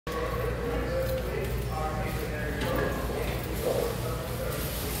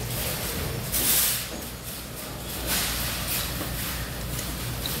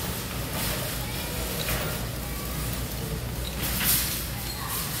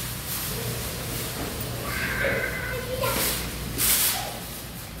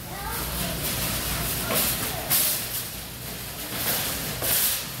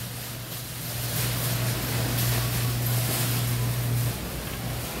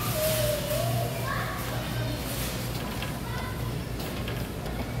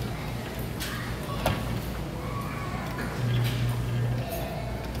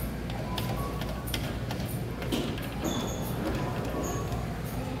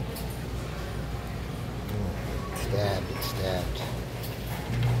that.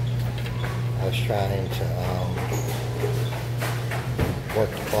 I was trying to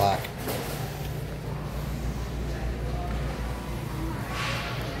work the clock.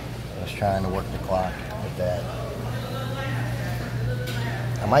 With that.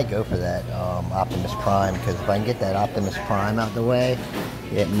 I might go for that Optimus Prime, because if I can get that Optimus Prime out the way,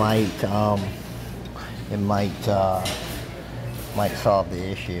 it might solve the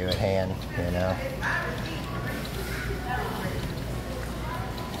issue at hand, you know.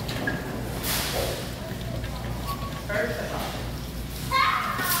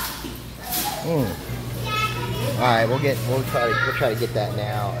 All right, we'll try to get that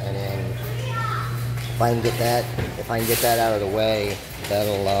now, and then if I can get that out of the way,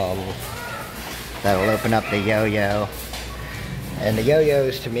 that'll open up the yo-yo. And the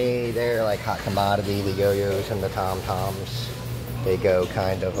yo-yos, to me, they're like hot commodity. The yo-yos and the TOMTOMs, they go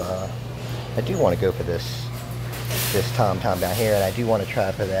kind of. I do want to go for this TOMTOM down here, and I do want to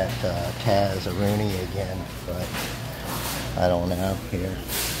try for that Taz Rooney again, but I don't know here.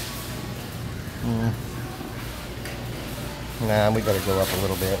 Nah, we better go up a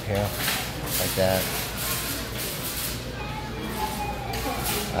little bit here, like that.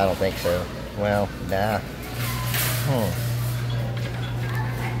 I don't think so. Well, nah.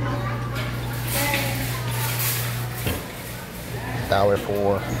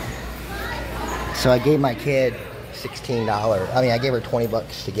 $1.04. So I gave my kid $16. I mean, I gave her 20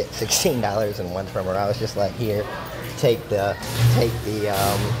 bucks to get $16 and one from her. I was just like, here, take the.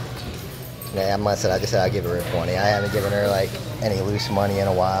 I just said I'll give her a 20. I haven't given her like any loose money in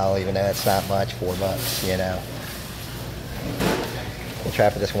a while, even though it's not much, $4, you know. We'll try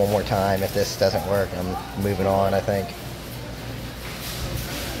for this one more time. If this doesn't work, I'm moving on, I think.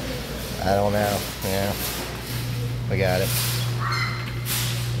 I don't know. Yeah. We got it.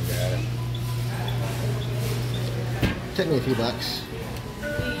 Took me a few bucks.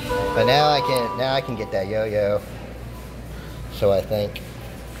 But now I can get that yo-yo. So I think.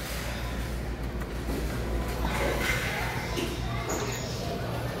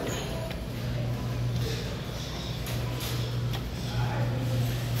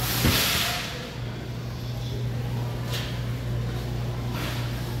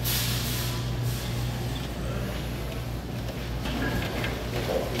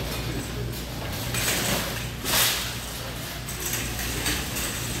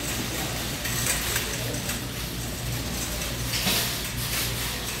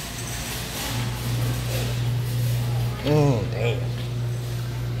 Damn.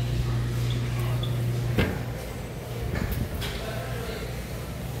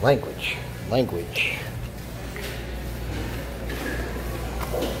 Language.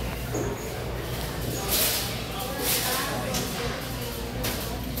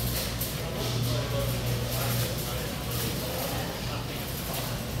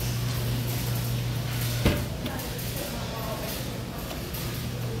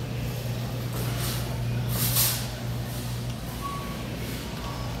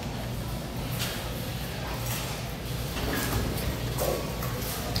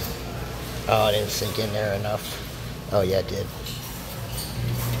 Oh, it didn't sink in there enough. Oh, yeah, it did.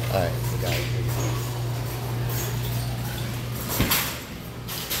 Alright, we got it.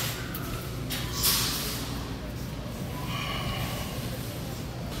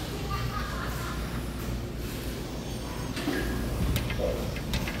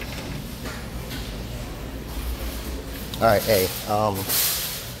 Alright, hey, I'm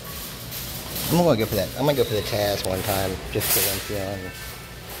gonna go for that. I'm gonna go for the Taz one time, just because I'm feeling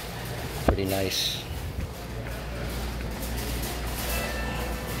pretty nice.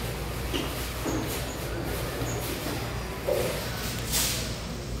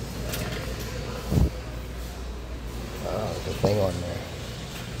 Oh, there's a thing on there.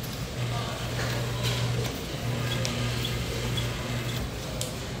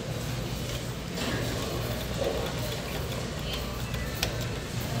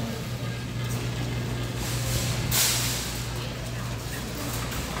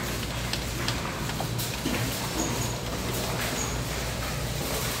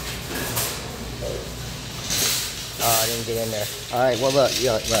 Oh, I didn't get in there. All right, well look,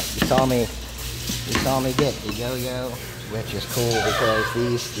 you saw me get the yo-yo, which is cool because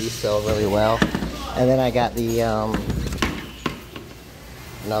these sell really well. And then I got the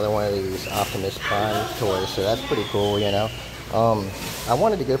another one of these Optimus Prime toys, so that's pretty cool, you know. I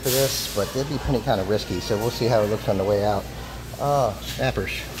wanted to go for this, but it'd be pretty kind of risky, so we'll see how it looks on the way out. Oh,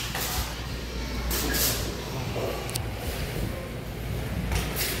 snappers.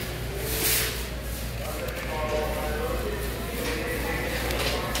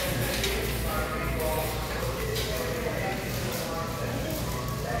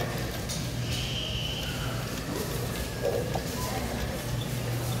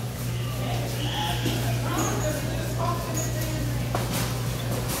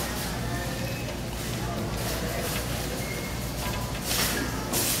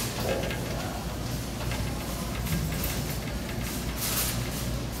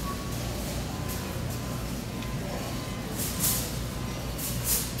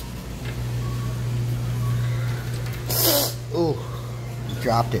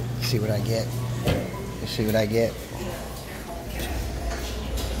 dropped it. See what I get. See what I get.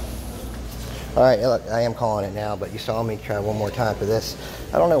 Alright, look, I am calling it now, but you saw me try one more time for this.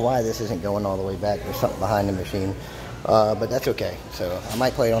 I don't know why this isn't going all the way back. There's something behind the machine. But that's okay. So I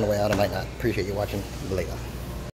might play it on the way out. I might not. Appreciate you watching. Later.